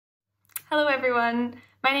Hello everyone,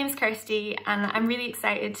 my name's Kirsty and I'm really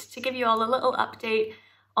excited to give you all a little update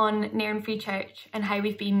on Nairn Free Church and how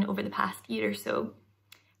we've been over the past year or so.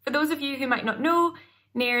 For those of you who might not know,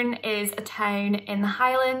 Nairn is a town in the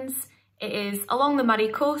Highlands. It is along the Moray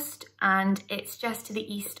coast and it's just to the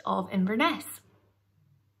east of Inverness.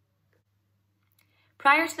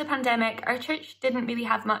 Prior to the pandemic, our church didn't really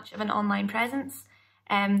have much of an online presence.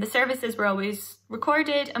 The services were always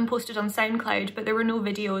recorded and posted on SoundCloud, but there were no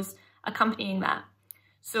videos accompanying that.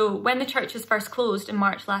 So when the churches first closed in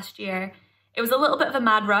March last year, it was a little bit of a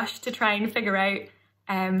mad rush to try and figure out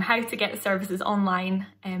how to get the services online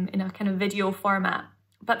in a kind of video format.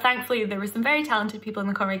 But thankfully there were some very talented people in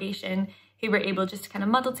the congregation who were able just to kind of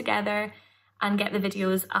muddle together and get the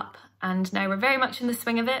videos up. And now we're very much in the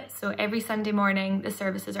swing of it. So every Sunday morning the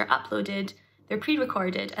services are uploaded, they're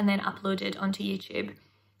pre-recorded and then uploaded onto YouTube.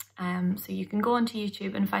 So you can go onto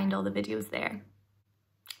YouTube and find all the videos there.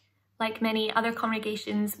 Like many other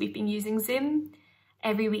congregations, we've been using Zoom.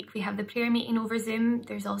 Every week we have the prayer meeting over Zoom.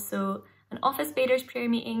 There's also an office bearers prayer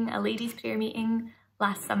meeting, a ladies prayer meeting.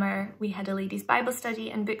 Last summer we had a ladies Bible study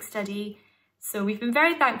and book study. So we've been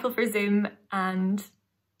very thankful for Zoom and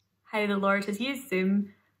how the Lord has used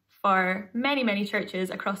Zoom for many, many churches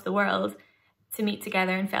across the world to meet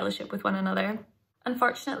together and fellowship with one another.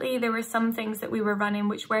 Unfortunately, there were some things that we were running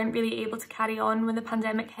which weren't really able to carry on when the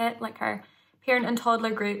pandemic hit, like our parent and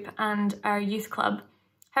toddler group and our youth club.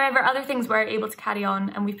 However, other things were able to carry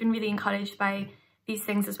on and we've been really encouraged by these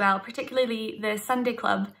things as well, particularly the Sunday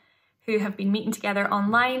club, who have been meeting together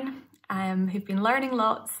online, who've been learning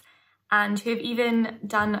lots and who've even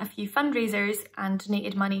done a few fundraisers and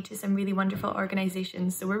donated money to some really wonderful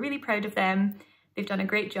organisations. So we're really proud of them. They've done a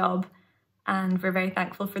great job and we're very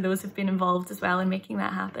thankful for those who've been involved as well in making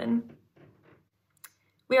that happen.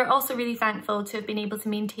 We are also really thankful to have been able to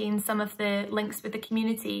maintain some of the links with the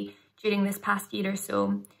community during this past year or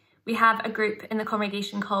so. We have a group in the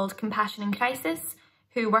congregation called Compassion in Crisis,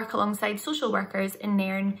 who work alongside social workers in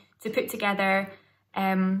Nairn to put together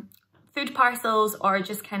food parcels or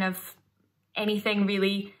just kind of anything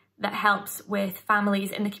really that helps with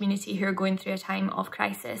families in the community who are going through a time of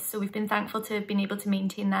crisis. So we've been thankful to have been able to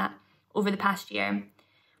maintain that over the past year.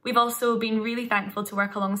 We've also been really thankful to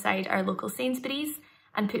work alongside our local Sainsbury's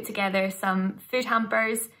and put together some food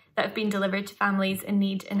hampers that have been delivered to families in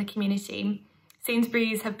need in the community.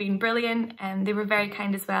 Sainsbury's have been brilliant and they were very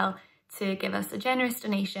kind as well to give us a generous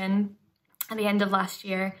donation at the end of last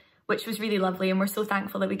year, which was really lovely and we're so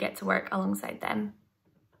thankful that we get to work alongside them.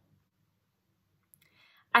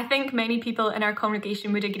 I think many people in our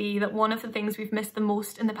congregation would agree that one of the things we've missed the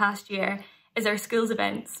most in the past year is our schools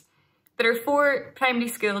events. There are 4 primary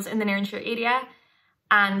schools in the Nairnshire area,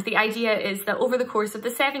 and the idea is that over the course of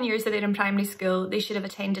the 7 years that they're in primary school, they should have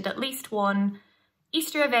attended at least one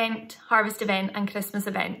Easter event, harvest event and Christmas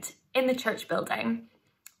event in the church building.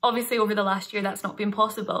 Obviously over the last year that's not been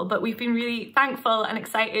possible, but we've been really thankful and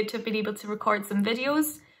excited to have been able to record some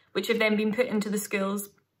videos which have then been put into the schools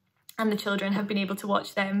and the children have been able to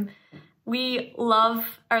watch them. We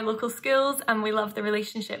love our local schools and we love the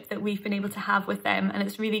relationship that we've been able to have with them, and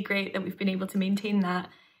it's really great that we've been able to maintain that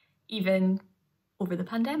even over the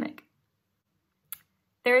pandemic.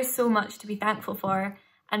 There is so much to be thankful for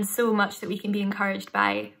and so much that we can be encouraged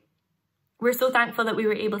by. We're so thankful that we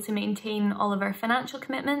were able to maintain all of our financial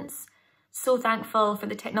commitments, so thankful for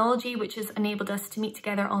the technology which has enabled us to meet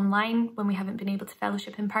together online when we haven't been able to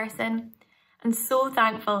fellowship in person, and so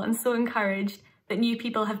thankful and so encouraged that new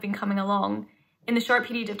people have been coming along. In the short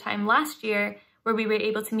period of time last year where we were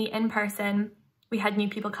able to meet in person, we had new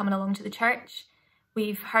people coming along to the church.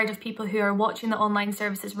 We've heard of people who are watching the online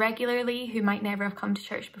services regularly who might never have come to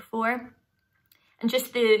church before. And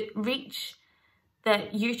just the reach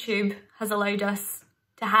that YouTube has allowed us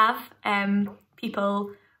to have,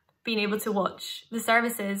 people being able to watch the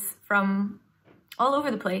services from all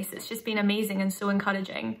over the place. It's just been amazing and so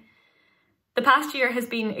encouraging. The past year has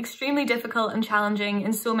been extremely difficult and challenging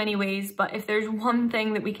in so many ways, but if there's one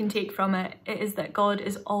thing that we can take from it, it is that God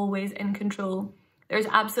is always in control. There's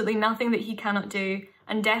absolutely nothing that he cannot do,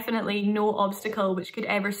 and definitely no obstacle which could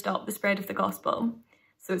ever stop the spread of the gospel.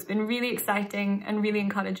 So it's been really exciting and really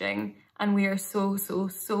encouraging, and we are so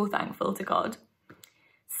thankful to God.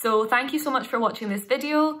 So thank you so much for watching this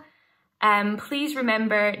video. Please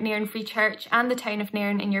remember Nairn Free Church and the town of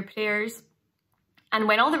Nairn in your prayers. And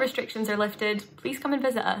when all the restrictions are lifted, please come and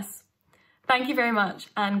visit us. Thank you very much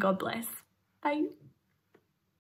and God bless. Bye.